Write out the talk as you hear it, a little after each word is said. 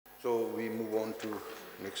So we move on to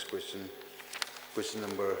next question, question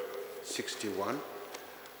number 61.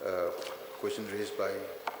 Question raised by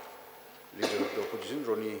Leader of the Opposition,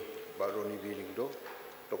 Ronnie V. Lingdo.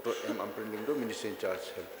 Dr. M. Amprin Lingdo, Minister in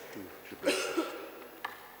charge, have to reply.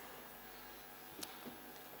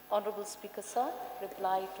 Honorable Speaker, sir,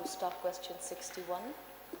 reply to staff question 61.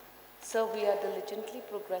 Sir, we are diligently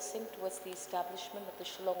progressing towards the establishment of the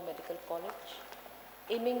Shillong Medical College,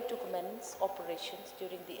 aiming to commence operations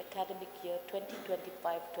during the academic year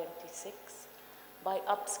 2025-26 by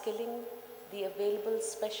upskilling the available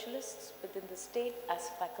specialists within the state as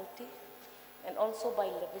faculty, and also by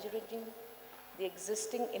leveraging the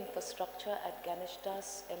existing infrastructure at Ganesh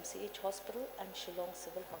Das MCH Hospital and Shillong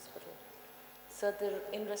Civil Hospital. So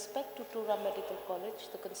in respect to Tura Medical College,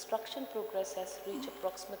 the construction progress has reached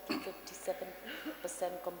approximately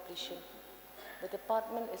 57% completion. The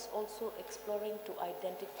department is also exploring to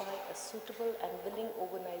identify a suitable and willing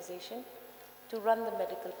organization to run the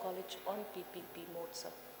medical college on PPP mode,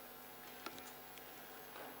 sir.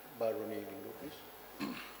 Baroni Lindo, please.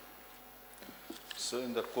 So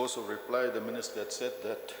in the course of reply, the minister had said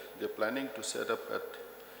that they're planning to set up at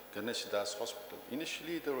Ganesh Das Hospital.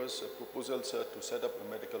 Initially, there was a proposal, sir, to set up a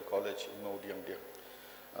medical college in Maudiang.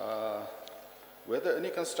 Whether any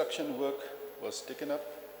construction work was taken up,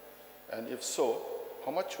 and if so,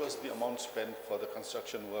 how much was the amount spent for the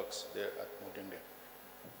construction works there at Maudiang?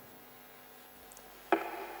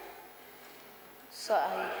 So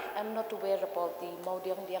I am not aware about the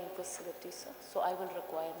Maudiang facility, sir. So I will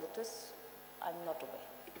require notice. I'm not aware.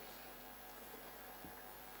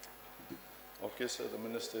 Okay, sir, the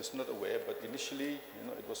minister is not aware, but initially,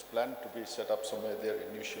 it was planned to be set up somewhere there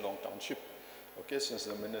in New Shillong Township. Okay, since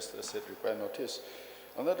the minister said require notice.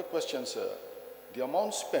 Another question, sir, the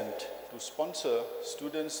amount spent to sponsor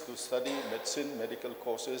students to study medicine, medical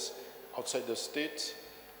courses outside the states,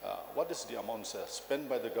 what is the amount, sir, spent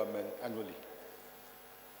by the government annually?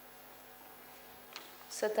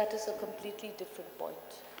 So that is a completely different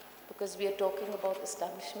point, because we are talking about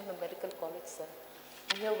establishment of medical college, sir.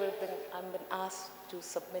 Here I'm been asked to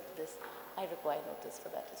submit this. I require notice for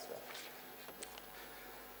that as well.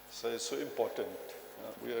 So it's so important.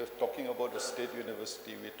 We are talking about a state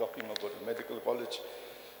university, we're talking about a medical college,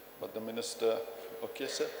 but the minister, okay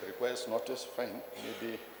sir, requires notice, fine.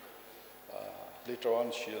 Maybe later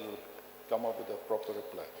on she'll come up with a proper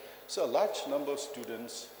reply. So a large number of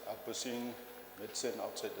students are pursuing medicine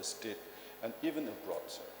outside the state and even abroad,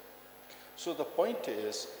 sir. So the point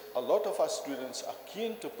is, a lot of our students are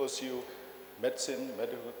keen to pursue medicine,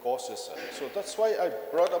 medical courses, sir. So that's why I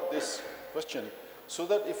brought up this question, so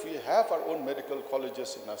that if we have our own medical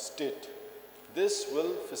colleges in our state, this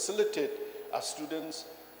will facilitate our students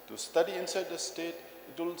to study inside the state.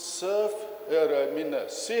 It will save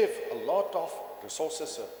a lot of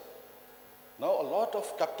resources, sir. Now a lot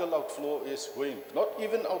of capital outflow is going, not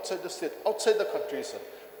even outside the state, outside the country, sir.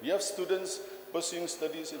 We have students pursuing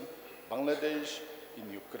studies in Bangladesh, in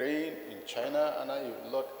Ukraine, in China, and a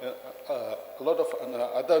lot of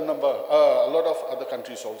other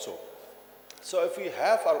countries also. So if we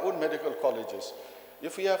have our own medical colleges,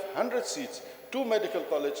 if we have 100 seats, 2 medical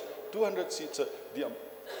colleges, 200 seats,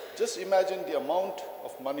 just imagine the amount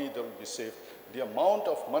of money that will be saved, the amount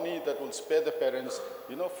of money that will spare the parents,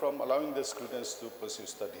 from allowing the students to pursue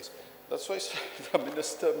studies. That's why the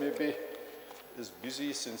minister maybe is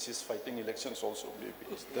busy since he's fighting elections also,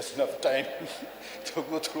 maybe there's enough time to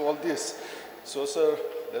go through all this. So, sir,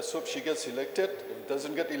 let's hope she gets elected. If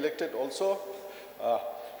doesn't get elected also,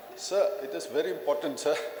 sir, it is very important,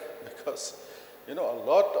 sir, because, a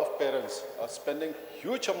lot of parents are spending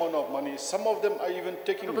huge amount of money. Some of them are even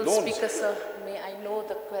taking Honorable loans. Speaker, sir, may I know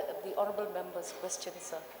the honorable member's question,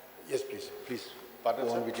 sir? Yes, please. Please. Pardon,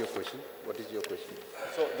 go on sir? with your question. What is your question?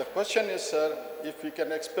 So the question is, sir, if we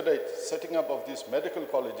can expedite setting up of these medical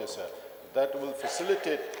colleges, sir, that will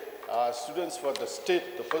facilitate students for the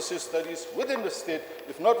state to pursue studies within the state,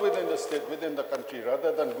 if not within the state, within the country,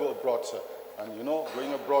 rather than go abroad, sir. And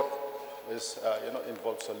going abroad is,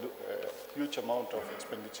 involves a huge amount of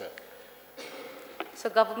expenditure.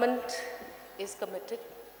 So government is committed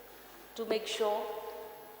to make sure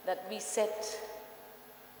that we set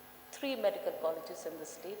 3 medical colleges in the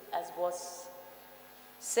state, as was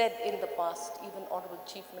said in the past. Even Honorable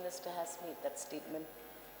Chief Minister has made that statement.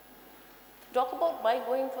 Talk about my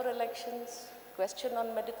going for elections, question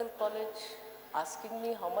on medical college, asking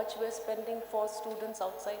me how much we're spending for students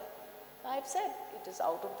outside. I've said it is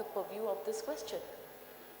out of the purview of this question.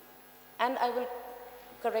 And I will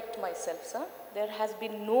correct myself, sir. There has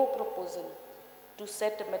been no proposal to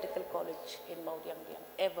set a medical college in Maudiang,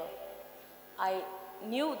 ever. I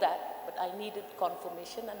knew that, but I needed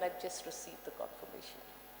confirmation, and I've just received the confirmation.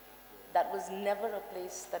 That was never a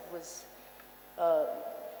place that was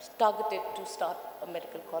targeted to start a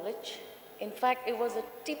medical college. In fact, it was a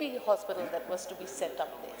TB hospital that was to be set up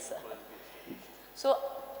there, sir. So,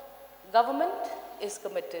 government is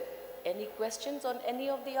committed. Any questions on any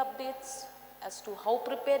of the updates as to how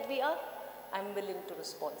prepared we are? I'm willing to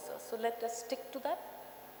respond, sir. So let us stick to that,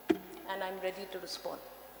 and I'm ready to respond.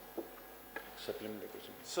 Supplementary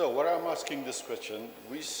question. So what I'm asking this question,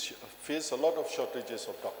 we face a lot of shortages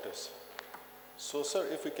of doctors. So sir,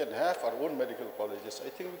 if we can have our own medical colleges, I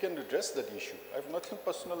think we can address that issue. I have nothing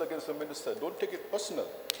personal against the minister. Don't take it personal.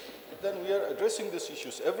 But then we are addressing these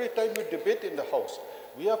issues. Every time we debate in the House,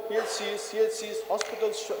 we have PHCs, CHCs,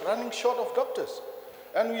 hospitals running short of doctors.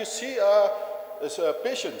 And you see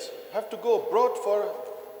patients have to go abroad for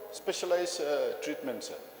specialized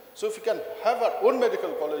treatments. So if we can have our own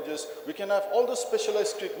medical colleges, we can have all the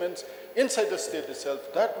specialized treatments inside the state itself.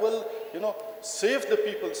 That will, save the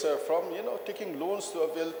people, sir, from, taking loans to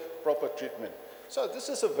avail proper treatment. So this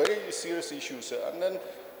is a very serious issue, sir. And then,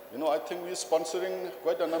 I think we're sponsoring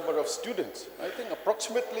quite a number of students. I think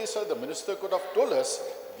approximately, sir, the minister could have told us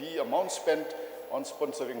the amount spent on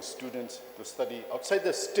sponsoring students to study outside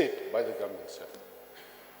the state by the government, sir.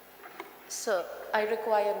 Sir, I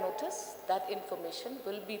require notice. That information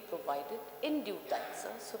will be provided in due time,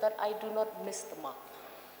 sir, so that I do not miss the mark.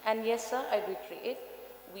 And yes, sir, I reiterate,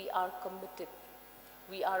 we are committed.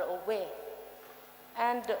 We are aware.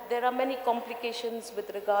 And there are many complications with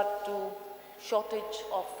regard to shortage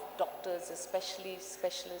of doctors, especially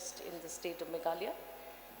specialists in the state of Meghalaya.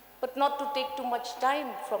 But not to take too much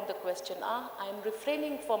time from the question, I am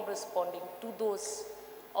refraining from responding to those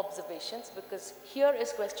observations, because here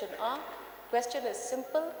is question R. Question is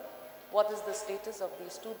simple. What is the status of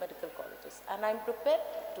these two medical colleges? And I'm prepared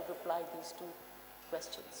to reply these two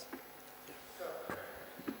questions.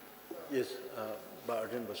 Yes,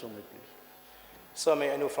 Arjun Basome, please. Sir,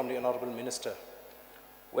 may I know from the Honorable Minister,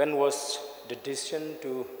 when was the decision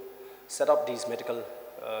to set up these medical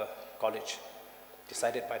college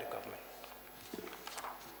decided by the government?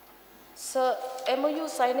 Sir, MOU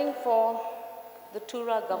signing for the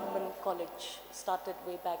Tura Government College started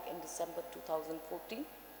way back in December 2014.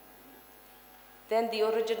 Then the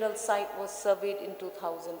original site was surveyed in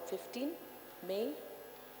 2015, May.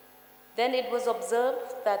 Then it was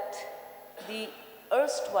observed that the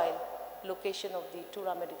erstwhile location of the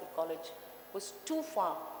Tura Medical College was too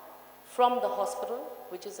far from the hospital,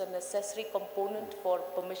 which is a necessary component for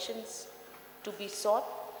permissions to be sought.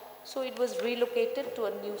 So it was relocated to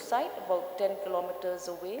a new site about 10 kilometers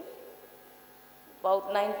away,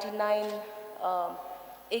 about 99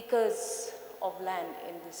 acres of land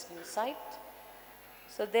in this new site.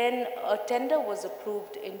 So then a tender was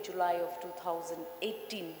approved in July of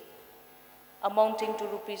 2018, amounting to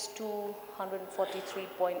rupees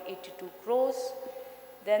 243.82 crores.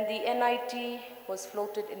 Then the NIT was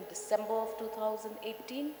floated in December of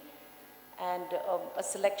 2018, and a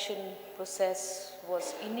selection process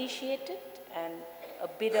was initiated, and a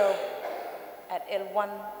bidder at L1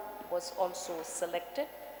 was also selected.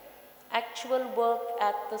 Actual work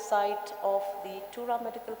at the site of the Tura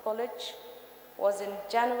Medical College was in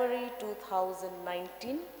January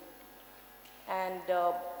 2019, and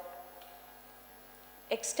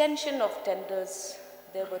extension of tenders,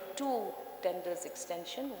 there were two tenders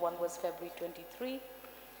extension. One was one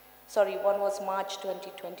was March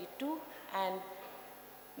 2022 and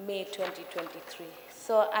May 2023.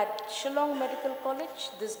 So at Shillong Medical College,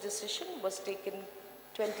 this decision was taken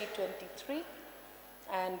 2023,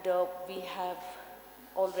 and we have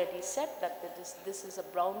already said that this is a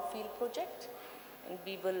brownfield project, and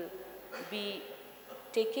we will be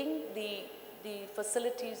taking the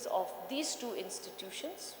facilities of these two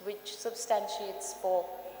institutions, which substantiates for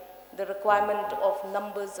the requirement of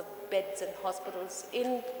numbers of beds and hospitals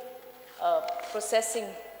in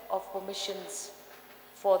processing of permissions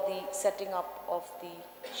for the setting up of the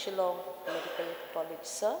Shillong Medical College,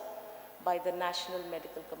 sir, by the National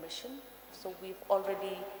Medical Commission. So we've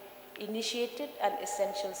already initiated an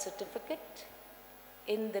essential certificate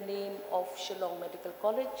in the name of Shillong Medical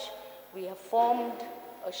College. We have formed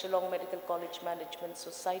a Shillong Medical College Management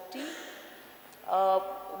Society.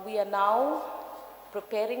 We are now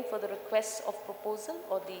preparing for the request of proposal,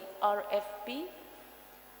 or the RFP,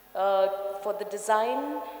 for the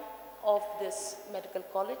design of this medical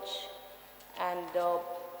college, and the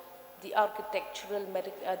architectural,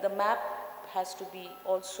 the map has to be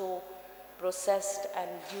also processed and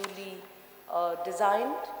duly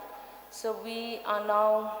designed. So we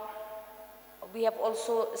have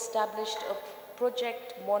also established a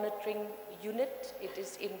project monitoring unit. It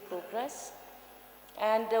is in progress.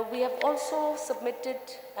 And we have also submitted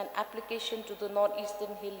an application to the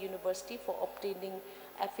Northeastern Hill University for obtaining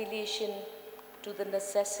affiliation to the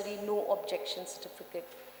necessary no objection certificate.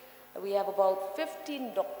 We have about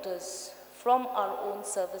 15 doctors from our own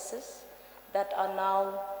services that are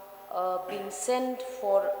now being sent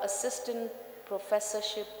for assistant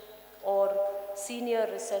professorship or senior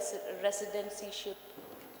residencyship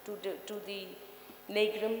to the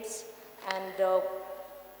NAGRIMS, and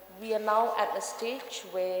we are now at a stage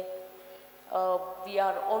where we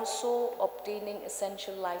are also obtaining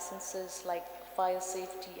essential licenses like fire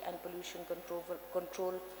safety and pollution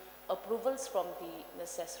control approvals from the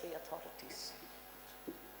necessary authorities.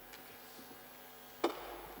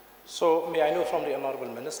 So may I know from the Honorable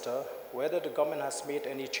Minister whether the government has made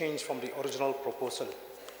any change from the original proposal?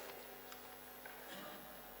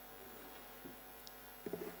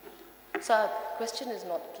 Sir, question is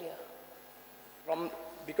not clear.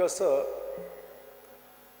 Because, sir,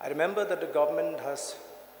 I remember that the government has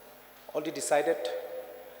already decided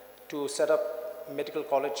to set up a medical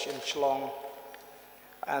college in Shillong,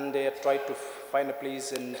 and they have tried to find a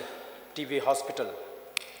place in TV hospital.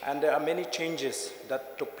 And there are many changes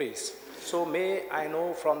that took place. So may I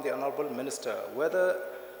know from the Honorable Minister whether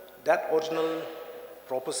that original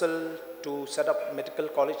proposal to set up medical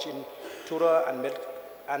college in Tura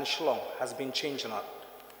and Shillong has been changed or not?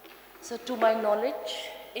 So to my knowledge,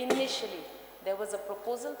 initially there was a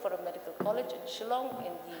proposal for a medical college in Shillong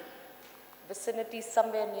in the vicinity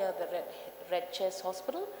somewhere near the Red Chairs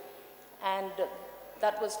Hospital, and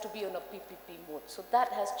that was to be on a PPP mode. So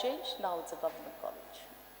that has changed, now it's a government college.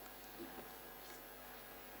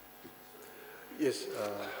 Yes,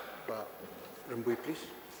 Rambui, please.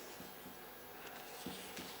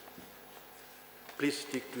 Please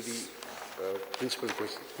stick to the principal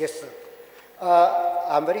question. Yes, sir.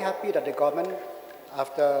 I'm very happy that the government,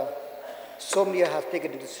 after so many years, has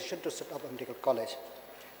taken the decision to set up a medical college.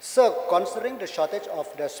 Sir, considering the shortage of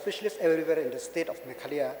the specialists everywhere in the state of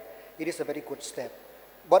Meghalaya, it is a very good step.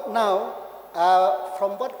 But now,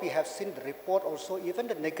 from what we have seen the report also, even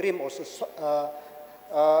the NAGRIM also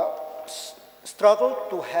struggle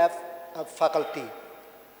to have a faculty.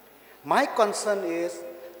 My concern is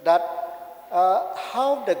that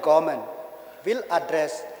how the government will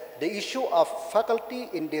address the issue of faculty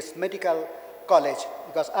in this medical college,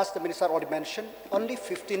 because as the minister already mentioned, only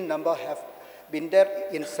 15 number have been there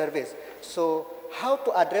in service. So how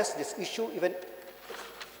to address this issue,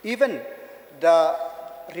 even the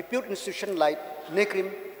reputed institution like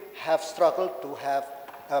NAGRIM have struggled to have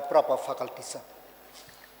a proper faculty, sir.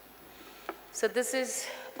 So this is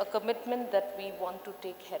a commitment that we want to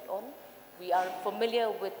take head on. We are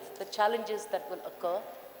familiar with the challenges that will occur.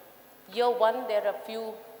 Year one, there are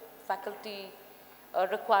few faculty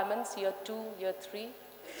requirements, year two, year three.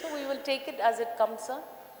 So we will take it as it comes, sir,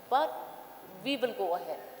 but we will go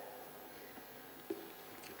ahead.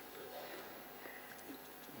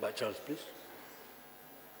 By Charles, please.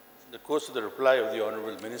 In the course of the reply of the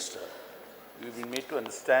Honourable Minister, we've been made to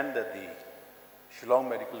understand that the Shillong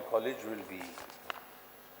Medical College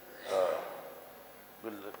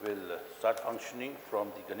will start functioning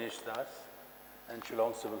from the Ganesh Das and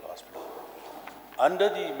Shillong Civil Hospital. Under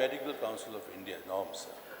the Medical Council of India norms,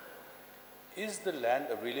 is the land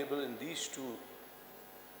available in these two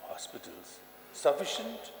hospitals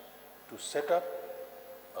sufficient to set up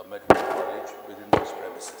a medical college within those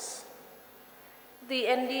premises? The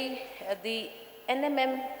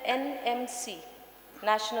NMC,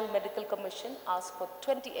 National Medical Commission, asked for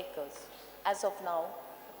 20 acres. As of now,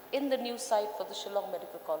 in the new site for the Shillong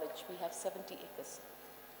Medical College, we have 70 acres.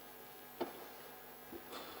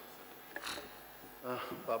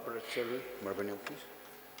 Barbara Cherry, Marbanio, please.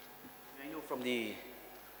 I know from the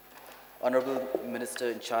Honorable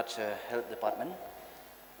Minister in charge, Health Department,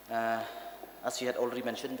 as she had already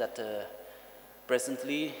mentioned that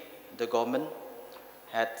presently the government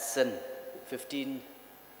had sent 15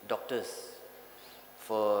 doctors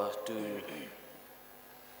to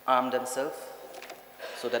arm themselves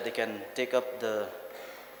so that they can take up the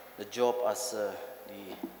job as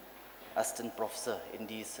the assistant professor in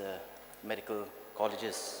these medical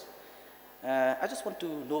colleges. I just want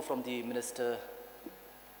to know from the minister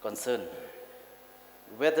concerned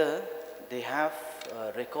whether they have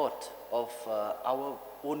a record of our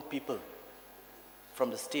own people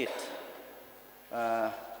from the state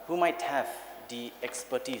who might have the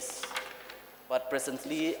expertise but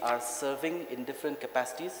presently are serving in different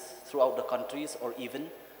capacities throughout the countries or even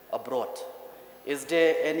abroad. Is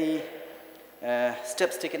there any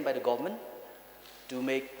steps taken by the government to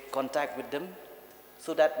make contact with them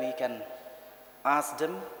so that we can ask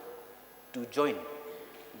them to join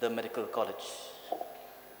the medical college?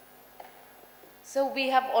 So we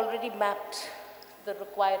have already mapped the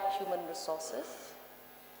required human resources.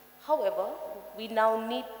 However, we now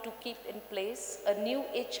need to keep in place a new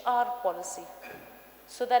HR policy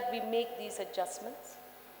so that we make these adjustments.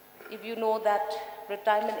 If you know that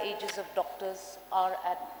retirement ages of doctors are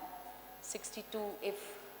at 62, if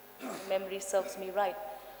memory serves me right.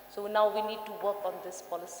 So now we need to work on this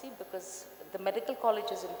policy because the medical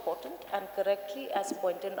college is important, and correctly, as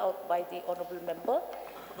pointed out by the honorable member,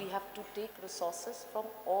 we have to take resources from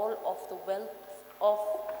all of the wealth of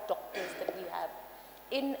doctors that we have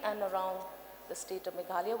in and around the state of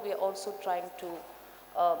Meghalaya. We are also trying to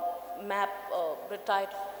map retired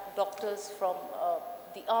doctors from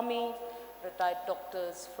the army, retired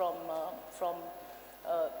doctors from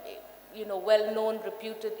well-known,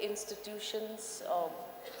 reputed institutions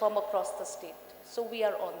from across the state. So we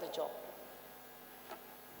are on the job.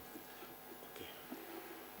 Okay.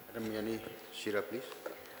 Madam Yani Shira, please.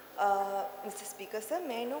 Mr. Speaker, sir,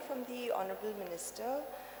 may I know from the Honourable Minister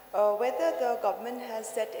whether the government has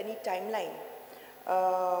set any timeline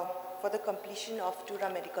for the completion of Tura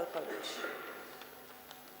Medical College?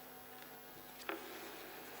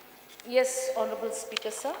 Yes, Honourable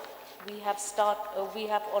Speaker, sir. We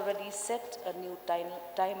have already set a new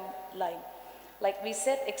timeline. Like we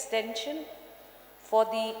said, extension for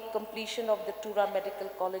the completion of the Tura Medical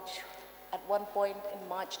College at one point in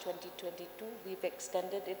March 2022. We've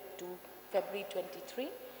extended it to February 23.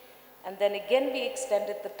 And then again, we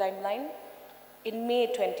extended the timeline in May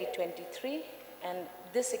 2023. And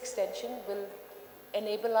this extension will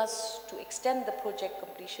enable us to extend the project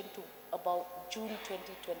completion to about June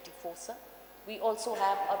 2024, sir. We also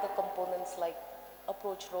have other components like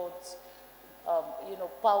approach roads,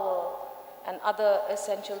 power and other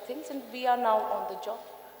essential things, and we are now on the job.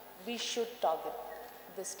 We should target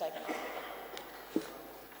this time.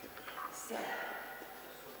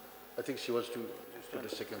 I think she wants to put a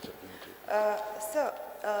second supplementary. Sir,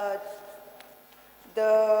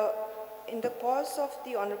 in the course of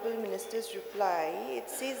the Honourable Minister's reply, it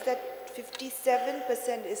says that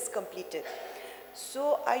 57% is completed.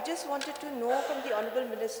 So I just wanted to know from the Honourable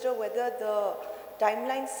Minister whether the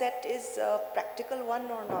timeline set is a practical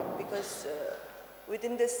one or not, because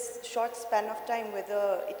within this short span of time,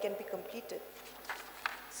 whether it can be completed.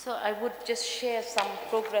 So I would just share some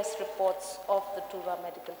progress reports of the Tura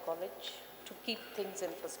Medical College to keep things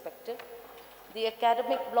in perspective. The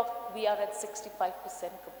academic block, we are at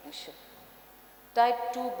 65% completion.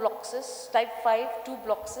 Type 2 blocks, type 5, 2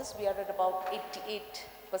 blocks, we are at about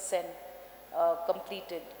 88%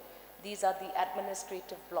 completed. These are the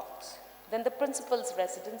administrative blocks. Then the principal's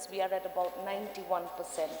residence, we are at about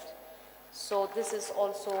 91%. So this is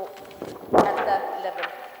also at that level.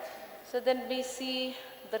 So then we see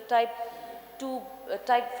the type 4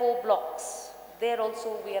 blocks. There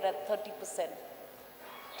also we are at 30%.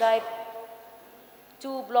 Type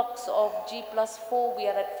 2 blocks of G+4, we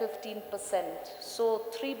are at 15%. So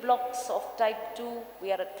 3 blocks of type 2,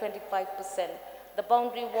 we are at 25%. The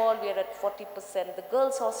boundary wall, we are at 40%. The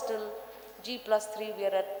girls' hostel, G+3, we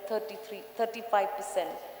are at 35%.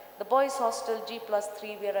 The boys' hostel,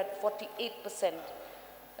 G+3, we are at 48%.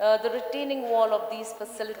 The retaining wall of these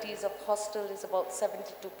facilities of hostel is about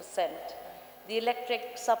 72%. The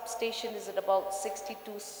electric substation is at about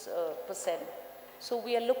 62%. So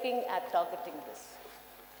we are looking at targeting this.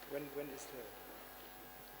 When is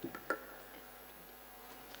the...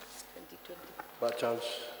 2020. Charles,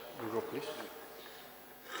 Europe, please.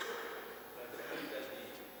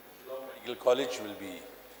 Medical College will be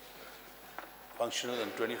functional in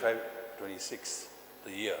 25-26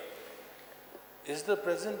 the year. Is the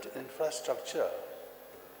present infrastructure,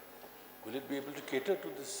 will it be able to cater to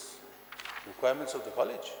this requirements of the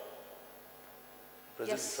college?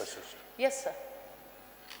 Present infrastructure? Yes, sir.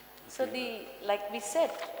 So like we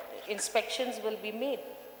said, inspections will be made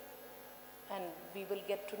and we will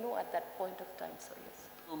get to know at that point of time, sir, yes.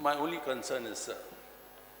 My only concern is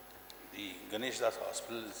the Ganesh Das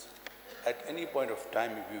Hospital is, at any point of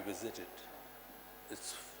time if you visit it,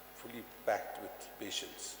 it's fully packed with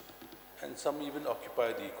patients. And some even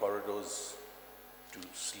occupy the corridors to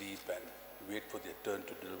sleep and wait for their turn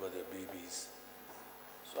to deliver their babies.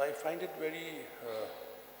 So I find it very,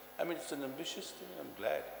 it's an ambitious thing. I'm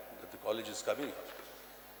glad that the college is coming up.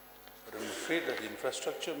 But I'm afraid that the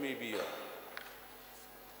infrastructure may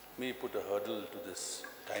put a hurdle to this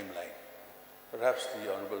timeline. Perhaps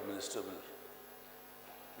the Honourable Minister will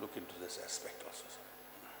look into this aspect also.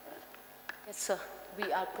 Yes, sir.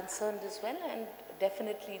 We are concerned as well, and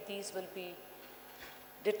definitely these will be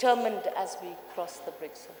determined as we cross the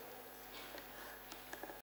bridge, sir.